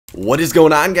What is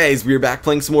going on, guys? We are back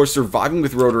playing some more Surviving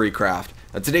with RotaryCraft.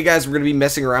 Now today, guys, we're going to be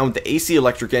messing around with the AC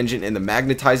electric engine and the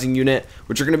magnetizing unit,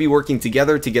 which are going to be working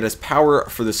together to get us power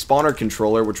for the spawner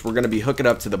controller, which we're going to be hooking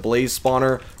up to the blaze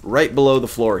spawner right below the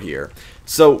floor here.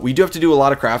 So we do have to do a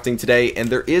lot of crafting today, and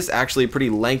there is actually a pretty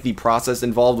lengthy process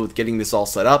involved with getting this all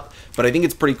set up, but I think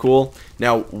it's pretty cool.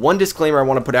 Now, one disclaimer I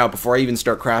want to put out before I even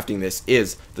start crafting this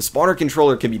is the spawner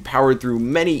controller can be powered through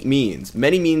many means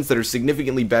that are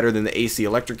significantly better than the AC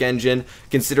electric engine,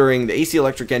 considering the AC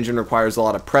electric engine requires a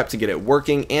lot of prep to get it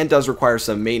working and does require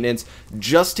some maintenance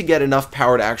just to get enough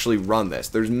power to actually run this.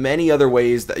 There's many other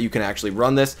ways that you can actually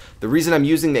run this. The reason I'm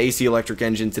using the AC electric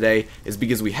engine today is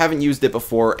because we haven't used it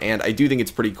before, and I do think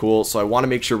it's pretty cool, so I want to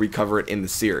make sure we cover it in the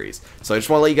series. So I just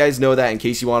want to let you guys know that in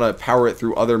case you want to power it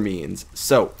through other means.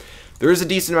 So there is a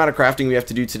decent amount of crafting we have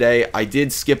to do today. I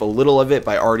did skip a little of it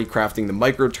by already crafting the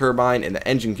micro turbine and the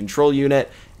engine control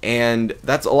unit, and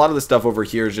that's a lot of the stuff over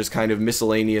here is just kind of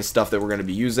miscellaneous stuff that we're going to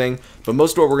be using, but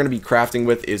most of what we're going to be crafting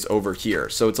with is over here.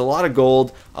 So it's a lot of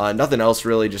gold, nothing else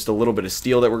really, just a little bit of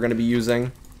steel that we're going to be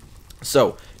using.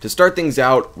 So to start things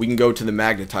out, we can go to the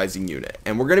magnetizing unit,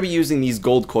 and we're going to be using these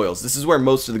gold coils. This is where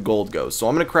most of the gold goes. So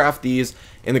I'm going to craft these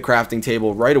in the crafting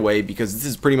table right away because this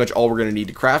is pretty much all we're going to need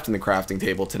to craft in the crafting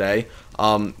table today.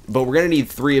 But we're going to need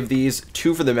 3 of these,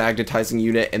 2 for the magnetizing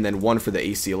unit and then 1 for the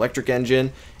AC electric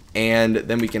engine. And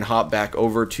then we can hop back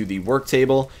over to the work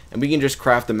table and we can just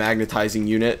craft the magnetizing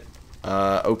unit.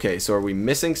 Okay, so are we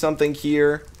missing something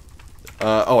here?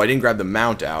 Oh, I didn't grab the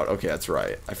mount out. Okay, that's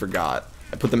right. I forgot.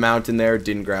 I put the mount in there,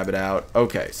 didn't grab it out.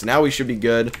 Okay, so now we should be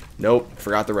good. Nope,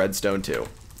 forgot the redstone too.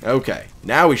 Okay,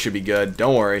 now we should be good.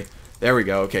 Don't worry. There we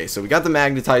go. Okay, so we got the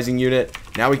magnetizing unit.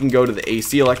 Now we can go to the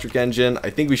AC electric engine. I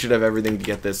think we should have everything to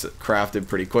get this crafted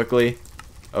pretty quickly.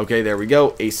 Okay, there we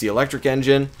go. AC electric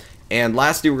engine. And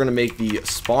lastly, we're going to make the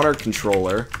spawner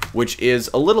controller, which is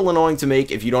a little annoying to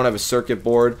make if you don't have a circuit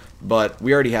board, but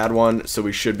we already had one, so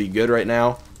we should be good right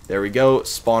now. There we go,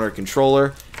 spawner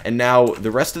controller. And now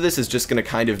the rest of this is just going to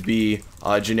kind of be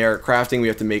generic crafting. We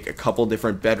have to make a couple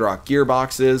different bedrock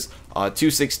gearboxes, 2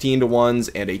 16-to-1s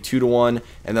and a 2-to-1.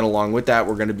 And then along with that,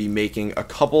 we're going to be making a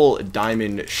couple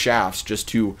diamond shafts just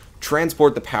to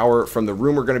transport the power from the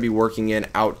room we're going to be working in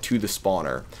out to the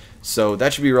spawner. So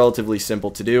that should be relatively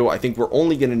simple to do. I think we're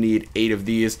only going to need 8 of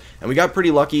these, and we got pretty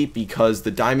lucky because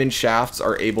the diamond shafts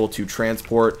are able to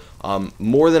transport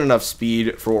more than enough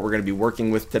speed for what we're going to be working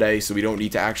with today, so we don't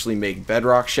need to actually make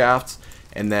bedrock shafts.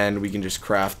 And then we can just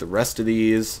craft the rest of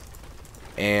these,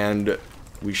 and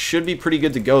we should be pretty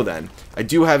good to go then. I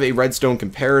do have a redstone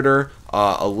comparator,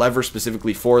 a lever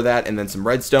specifically for that, and then some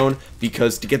redstone,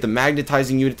 because to get the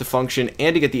magnetizing unit to function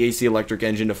and to get the AC electric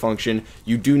engine to function,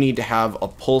 you do need to have a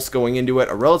pulse going into it,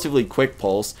 a relatively quick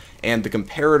pulse, and the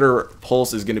comparator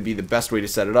pulse is going to be the best way to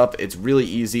set it up. It's really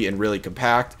easy and really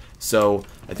compact, so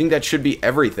I think that should be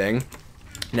everything.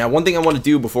 Now, one thing I want to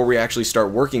do before we actually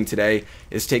start working today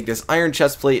is take this iron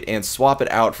chest plate and swap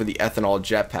it out for the ethanol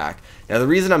jetpack. Now, the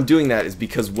reason I'm doing that is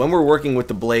because when we're working with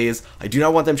the blaze, I do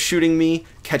not want them shooting me,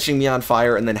 catching me on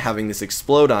fire, and then having this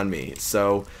explode on me.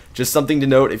 So, just something to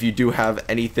note if you do have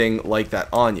anything like that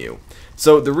on you.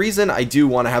 So the reason I do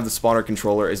want to have the spawner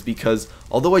controller is because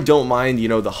although I don't mind, you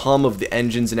know, the hum of the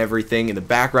engines and everything in the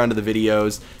background of the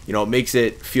videos, you know, it makes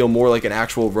it feel more like an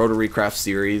actual RotaryCraft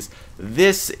series,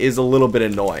 this is a little bit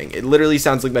annoying. It literally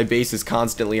sounds like my base is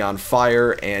constantly on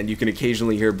fire, and you can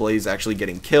occasionally hear Blaze actually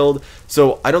getting killed.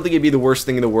 So I don't think it'd be the worst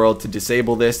thing in the world to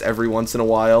disable this every once in a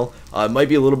while. It might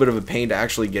be a little bit of a pain to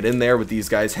actually get in there with these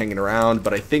guys hanging around,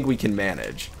 but I think we can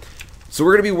manage. So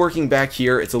we're going to be working back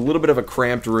here. It's a little bit of a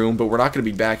cramped room, but we're not going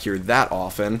to be back here that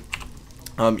often.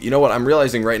 You know what, I'm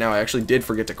realizing right now I actually did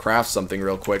forget to craft something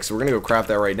real quick, so we're going to go craft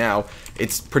that right now.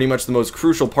 It's pretty much the most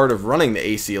crucial part of running the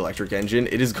AC electric engine.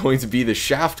 It is going to be the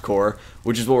shaft core,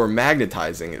 which is what we're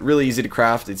magnetizing. It's really easy to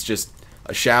craft. It's just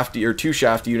a shaft or 2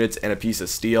 shaft units and a piece of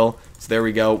steel. So there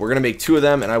we go. We're going to make 2 of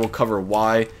them, and I will cover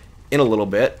why in a little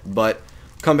bit, but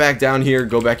come back down here,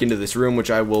 go back into this room,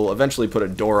 which I will eventually put a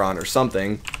door on or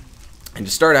something. And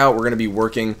to start out, we're going to be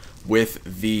working with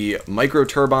the micro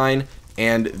turbine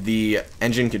and the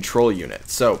engine control unit.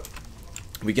 So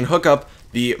we can hook up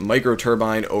the micro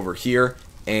turbine over here,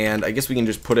 and I guess we can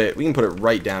just put it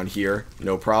right down here,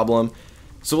 no problem.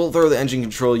 So we'll throw the engine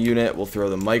control unit, we'll throw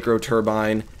the micro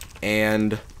turbine,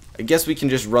 and I guess we can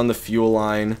just run the fuel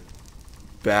line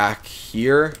back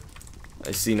here.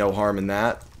 I see no harm in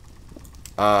that.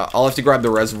 I'll have to grab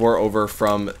the reservoir over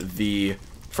from the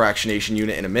fractionation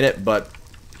unit in a minute, but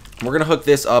we're gonna hook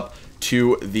this up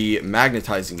to the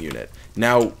magnetizing unit.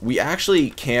 Now, we actually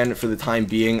can, for the time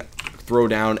being, throw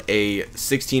down a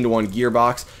 16-to-1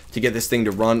 gearbox to get this thing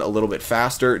to run a little bit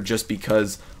faster, just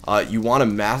because you want to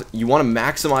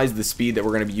maximize the speed that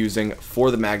we're going to be using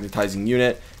for the magnetizing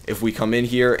unit. If we come in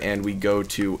here and we go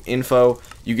to info,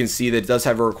 you can see that it does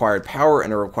have a required power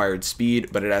and a required speed,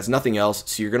 but it has nothing else.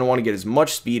 So you're going to want to get as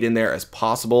much speed in there as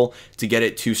possible to get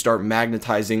it to start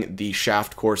magnetizing the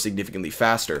shaft core significantly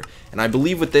faster. And I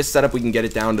believe with this setup, we can get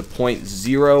it down to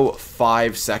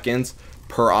 0.05 seconds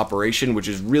per operation, which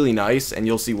is really nice, and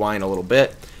you'll see why in a little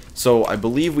bit. So I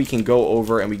believe we can go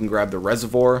over and we can grab the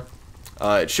reservoir.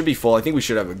 It should be full. I think we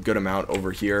should have a good amount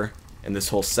over here in this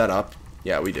whole setup.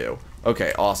 Yeah, we do.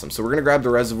 Okay, awesome. So we're going to grab the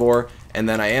reservoir, and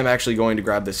then I am actually going to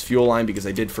grab this fuel line because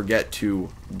I did forget to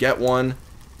get one.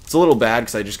 It's a little bad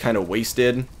because I just kind of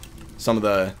wasted some of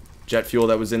the jet fuel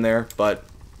that was in there, but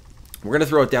we're going to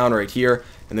throw it down right here,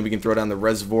 and then we can throw down the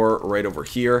reservoir right over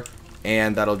here,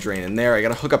 and that'll drain in there. I got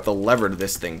to hook up the lever to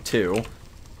this thing too,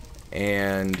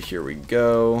 and here we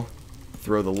go.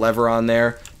 Throw the lever on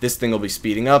there. This thing will be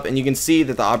speeding up, and you can see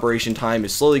that the operation time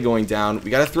is slowly going down. We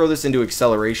got to throw this into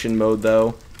acceleration mode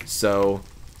though. So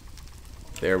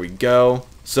there we go.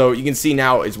 So you can see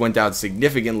now it's went down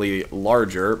significantly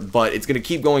larger, but it's going to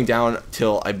keep going down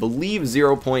till I believe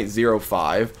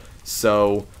 0.05.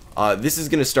 So this is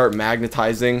going to start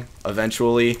magnetizing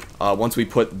eventually once we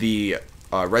put the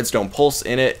redstone pulse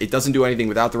in it. It doesn't do anything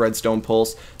without the redstone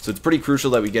pulse, so it's pretty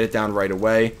crucial that we get it down right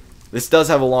away. This does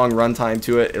have a long runtime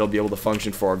to it. It'll be able to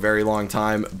function for a very long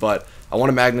time, but I want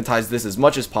to magnetize this as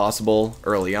much as possible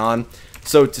early on.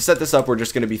 So to set this up, we're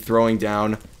just going to be throwing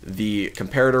down the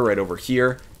comparator right over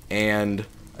here, and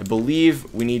I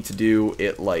believe we need to do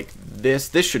it like this.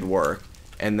 This should work,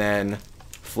 and then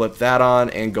flip that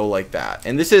on and go like that.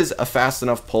 And this is a fast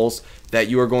enough pulse that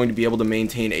you are going to be able to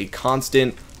maintain a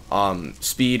constant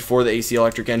speed for the AC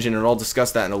electric engine, and I'll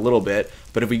discuss that in a little bit.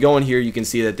 But if we go in here, you can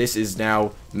see that this is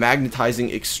now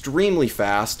magnetizing extremely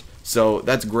fast, so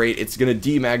that's great. It's going to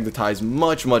demagnetize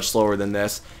much slower than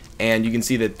this. And you can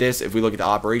see that this, if we look at the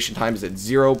operation time, is at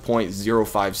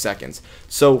 0.05 seconds.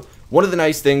 So one of the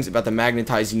nice things about the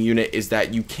magnetizing unit is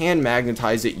that you can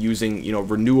magnetize it using,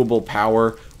 renewable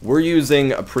power. We're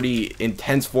using a pretty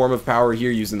intense form of power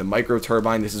here using the micro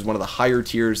turbine. This is one of the higher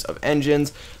tiers of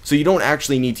engines, so you don't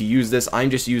actually need to use this. I'm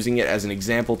just using it as an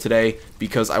example today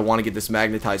because I want to get this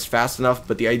magnetized fast enough.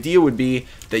 But the idea would be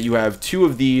that you have two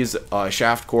of these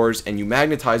shaft cores, and you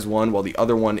magnetize one while the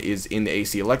other one is in the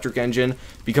AC electric engine,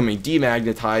 becoming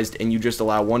demagnetized, and you just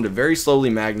allow one to very slowly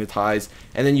magnetize,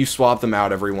 and then you swap them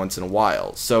out every once in a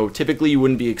while. So typically you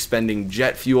wouldn't be expending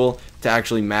jet fuel to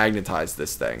actually magnetize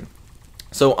this thing.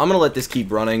 So I'm going to let this keep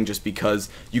running just because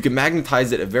you can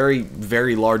magnetize it a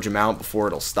very large amount before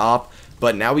it'll stop.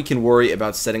 But now we can worry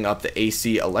about setting up the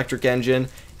AC electric engine.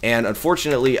 And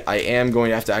unfortunately, I am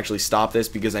going to have to actually stop this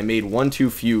because I made one too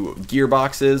few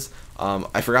gearboxes.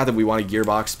 I forgot that we want a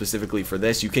gearbox specifically for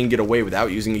this. You can get away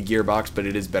without using a gearbox, but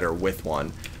it is better with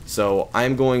one. So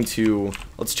I'm going to,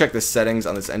 let's check the settings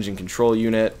on this engine control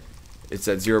unit. It's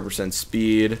at 0%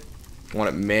 speed. I want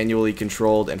it manually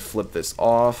controlled and flip this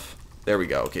off. There we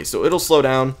go. Okay, so it'll slow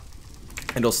down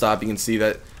and it'll stop. You can see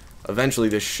that eventually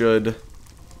this should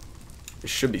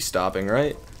be stopping,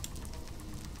 right?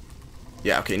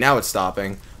 Yeah, okay, now it's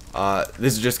stopping.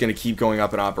 This is just going to keep going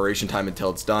up in operation time until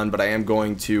it's done, but I am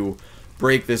going to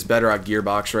break this bedrock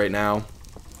gearbox right now.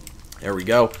 There we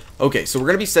go. Okay, so we're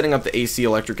going to be setting up the AC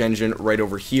electric engine right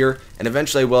over here, and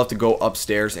eventually we'll have to go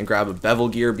upstairs and grab a bevel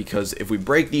gear, because if we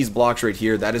break these blocks right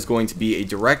here, that is going to be a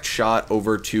direct shot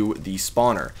over to the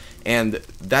spawner, and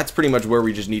that's pretty much where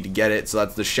we just need to get it. So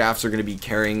that's the shafts are going to be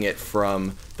carrying it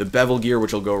from the bevel gear,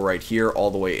 which will go right here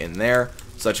all the way in there,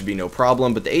 so that should be no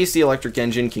problem. But the AC electric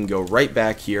engine can go right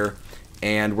back here,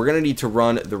 and we're going to need to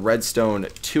run the redstone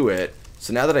to it.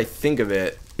 So now that I think of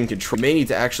it, we may need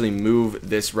to actually move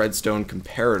this redstone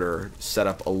comparator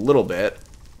setup a little bit.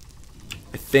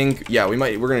 I think, yeah, we're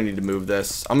going to need to move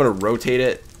this. I'm going to rotate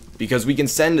it because we can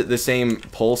send the same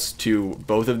pulse to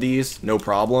both of these, no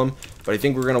problem. But I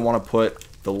think we're going to want to put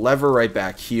the lever right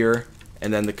back here,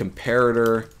 and then the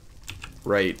comparator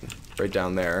right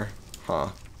down there. Huh.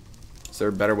 Is there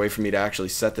a better way for me to actually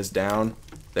set this down?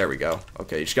 There we go.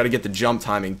 Okay, you just got to get the jump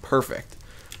timing perfect.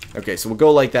 Okay, so we'll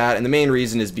go like that, and the main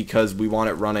reason is because we want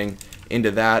it running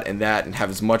into that and have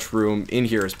as much room in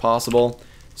here as possible.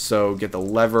 So get the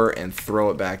lever and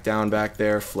throw it back down back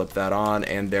there, flip that on,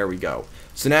 and there we go.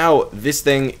 So now this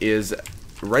thing is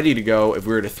ready to go if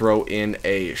we were to throw in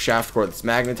a shaft core that's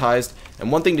magnetized.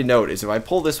 And one thing to note is if I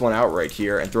pull this one out right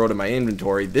here and throw it in my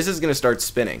inventory, this is going to start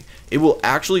spinning. It will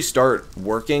actually start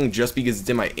working just because it's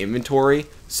in my inventory,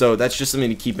 so that's just something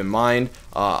to keep in mind.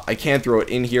 I can throw it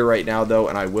in here right now though,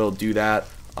 and I will do that.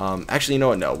 Actually, you know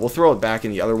what? No, we'll throw it back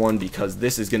in the other one because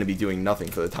this is going to be doing nothing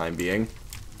for the time being.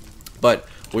 But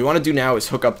what we want to do now is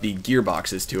hook up the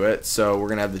gearboxes to it. So we're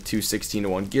going to have the two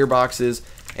 16-to-1 gearboxes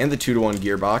and the 2-to-1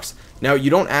 gearbox. Now, you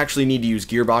don't actually need to use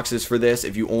gearboxes for this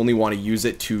if you only want to use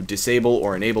it to disable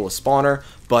or enable a spawner,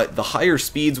 but the higher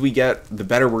speeds we get, the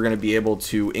better we're going to be able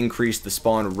to increase the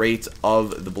spawn rate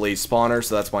of the blaze spawner,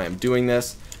 so that's why I'm doing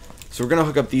this. So we're going to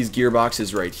hook up these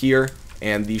gearboxes right here,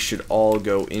 and these should all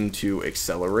go into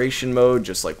acceleration mode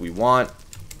just like we want.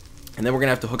 And then we're going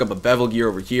to have to hook up a bevel gear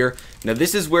over here. Now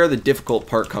this is where the difficult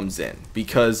part comes in,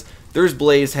 because there's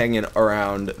blaze hanging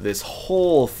around this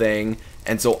whole thing,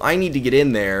 and so I need to get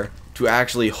in there to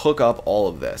actually hook up all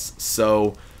of this.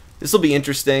 So this will be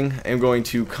interesting. I'm going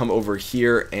to come over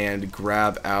here and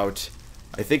grab out,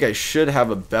 I think I should have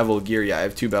a bevel gear. Yeah, I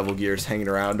have two bevel gears hanging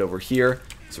around over here.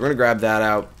 So we're going to grab that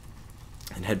out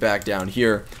and head back down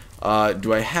here.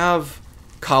 Do I have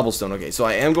cobblestone? Okay, so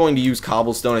I am going to use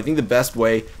cobblestone. I think the best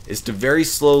way is to very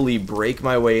slowly break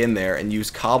my way in there and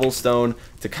use cobblestone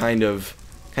to kind of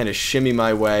shimmy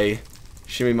my way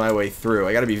through.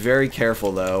 I got to be very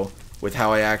careful though with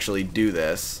how I actually do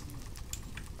this,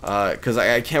 because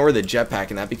I can't wear the jetpack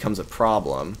and that becomes a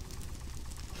problem.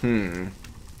 I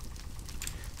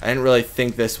didn't really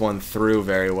think this one through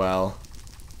very well.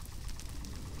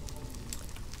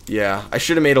 Yeah, I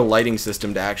should have made a lighting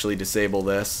system to actually disable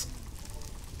this.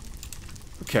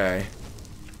 Okay.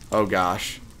 Oh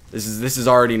gosh. This is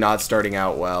already not starting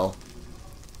out well.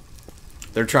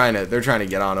 They're trying to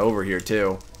get on over here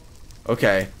too.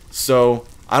 Okay. So,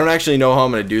 I don't actually know how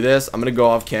I'm going to do this. I'm going to go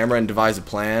off camera and devise a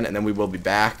plan, and then we will be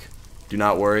back. Do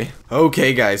not worry.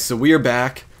 Okay guys, so we are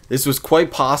back. This was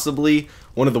quite possibly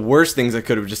one of the worst things I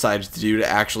could have decided to do to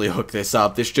actually hook this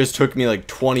up. This just took me like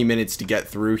 20 minutes to get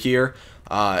through here.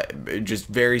 Just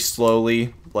very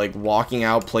slowly, like walking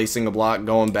out, placing a block,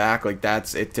 going back, like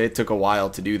it took a while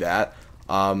to do that.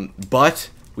 But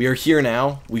we are here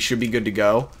now. We should be good to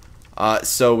go.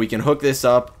 So we can hook this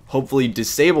up, hopefully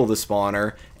disable the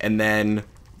spawner, and then,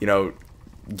 you know,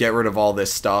 get rid of all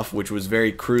this stuff, which was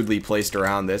very crudely placed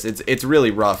around this. It's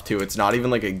really rough too. It's not even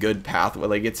like a good pathway.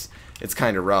 Like it's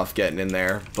kind of rough getting in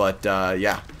there. But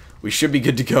yeah, we should be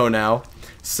good to go now.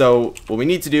 So what we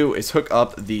need to do is hook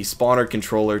up the spawner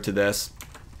controller to this,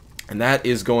 and that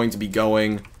is going to be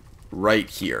going right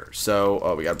here. So,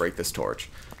 oh, we gotta break this torch.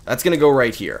 That's gonna go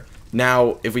right here.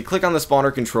 Now, if we click on the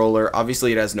spawner controller,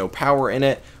 obviously it has no power in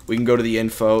it. We can go to the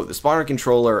info. The spawner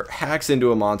controller hacks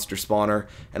into a monster spawner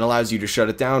and allows you to shut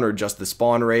it down or adjust the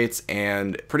spawn rates,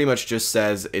 and pretty much just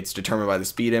says it's determined by the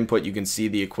speed input. You can see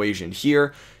the equation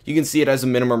here. You can see it has a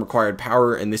minimum required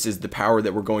power, and this is the power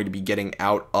that we're going to be getting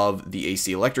out of the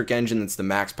AC electric engine. That's the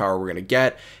max power we're going to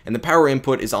get, and the power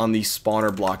input is on the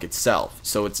spawner block itself.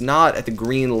 So it's not at the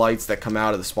green lights that come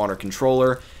out of the spawner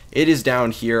controller. It is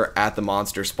down here at the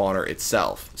monster spawner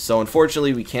itself. So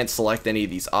unfortunately we can't select any of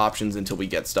these options until we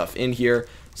get stuff in here.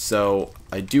 So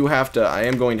I am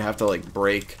going to have to like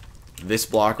break this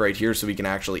block right here so we can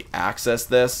actually access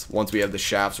this once we have the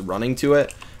shafts running to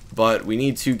it. But we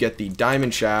need to get the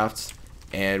diamond shafts,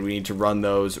 and we need to run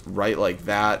those right like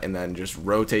that, and then just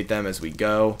rotate them as we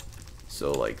go.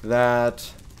 So like that,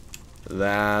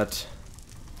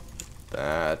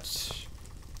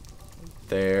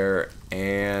 there,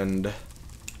 and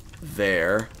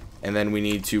there. And then we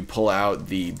need to pull out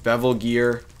the bevel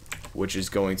gear, which is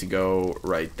going to go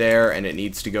right there, and it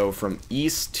needs to go from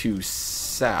east to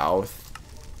south.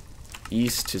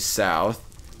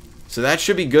 So that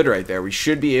should be good right there. We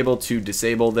should be able to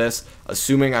disable this,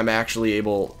 assuming I'm actually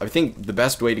able. I think the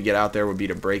best way to get out there would be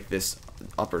to break this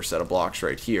upper set of blocks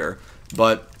right here.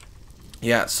 But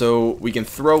yeah, so we can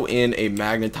throw in a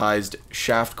magnetized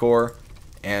shaft core,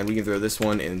 and we can throw this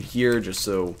one in here just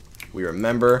so we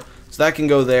remember. So that can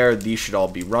go there. These should all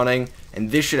be running,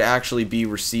 and this should actually be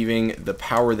receiving the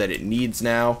power that it needs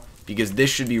now, because this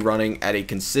should be running at a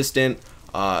consistent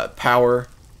power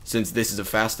since this is a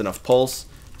fast enough pulse.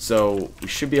 So we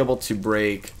should be able to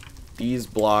break these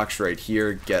blocks right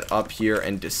here, get up here,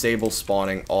 and disable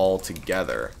spawning all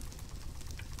together.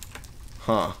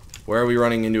 Huh. Where are we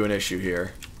running into an issue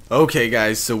here? Okay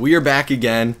guys, so we are back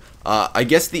again. I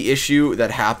guess the issue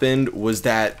that happened was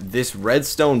that this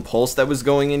redstone pulse that was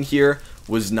going in here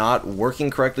was not working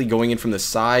correctly going in from the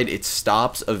side. It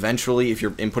stops eventually. If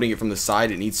you're inputting it from the side,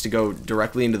 it needs to go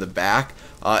directly into the back.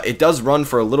 It does run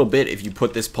for a little bit if you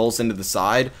put this pulse into the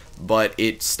side, but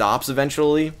it stops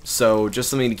eventually. So just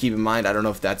something to keep in mind. I don't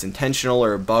know if that's intentional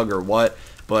or a bug or what,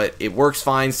 but it works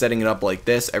fine setting it up like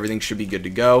this. Everything should be good to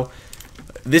go.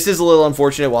 This is a little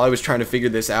unfortunate. While I was trying to figure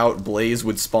this out, Blaze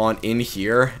would spawn in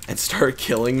here and start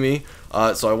killing me.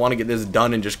 So I want to get this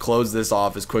done and just close this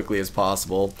off as quickly as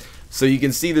possible. So you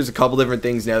can see there's a couple different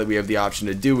things now that we have the option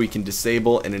to do. We can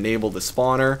disable and enable the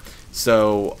spawner.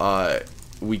 So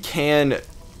we can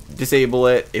disable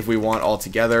it if we want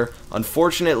altogether.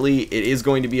 Unfortunately, it is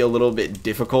going to be a little bit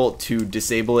difficult to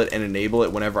disable it and enable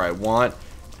it whenever I want.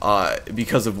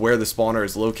 Because of where the spawner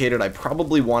is located. I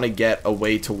probably want to get a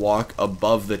way to walk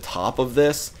above the top of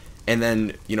this and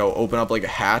then, you know, open up like a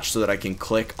hatch so that I can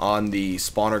click on the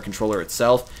spawner controller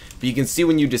itself. But you can see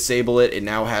when you disable it, it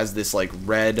now has this like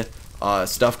red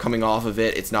stuff coming off of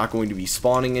it. It's not going to be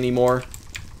spawning anymore.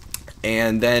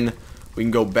 And then we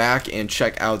can go back and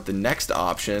check out the next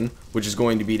option, which is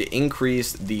going to be to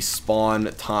increase the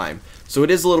spawn time. So it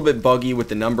is a little bit buggy with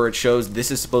the number it shows.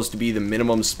 This is supposed to be the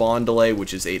minimum spawn delay,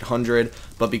 which is 800,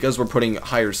 but because we're putting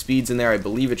higher speeds in there, I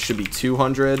believe it should be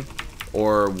 200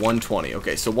 or 120.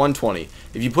 Okay, so 120.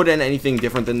 If you put in anything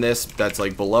different than this that's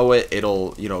like below it,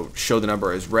 it'll, you know, show the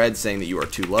number as red saying that you are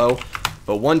too low.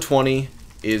 But 120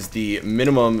 is the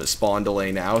minimum spawn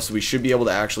delay now, so we should be able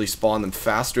to actually spawn them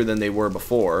faster than they were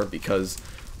before, because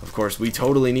of course we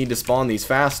totally need to spawn these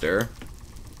faster.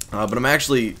 But I'm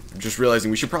actually just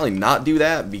realizing we should probably not do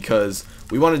that, because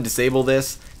we want to disable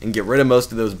this and get rid of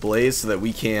most of those blaze so that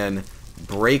we can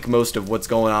break most of what's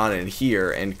going on in here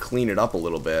and clean it up a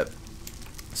little bit.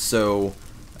 So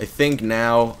I think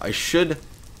now I should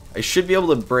be able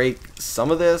to break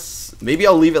some of this. Maybe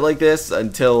I'll leave it like this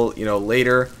until, you know,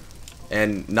 later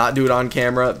and not do it on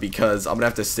camera, because I'm gonna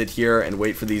have to sit here and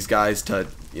wait for these guys to,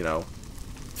 you know,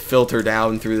 filter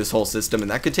down through this whole system,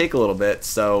 and that could take a little bit.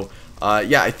 So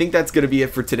yeah, I think that's gonna be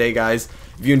it for today, guys.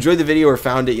 If you enjoyed the video or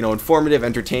found it, you know, informative,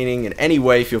 entertaining in any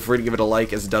way, feel free to give it a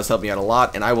like, as it does help me out a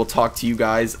lot, and I will talk to you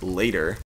guys later.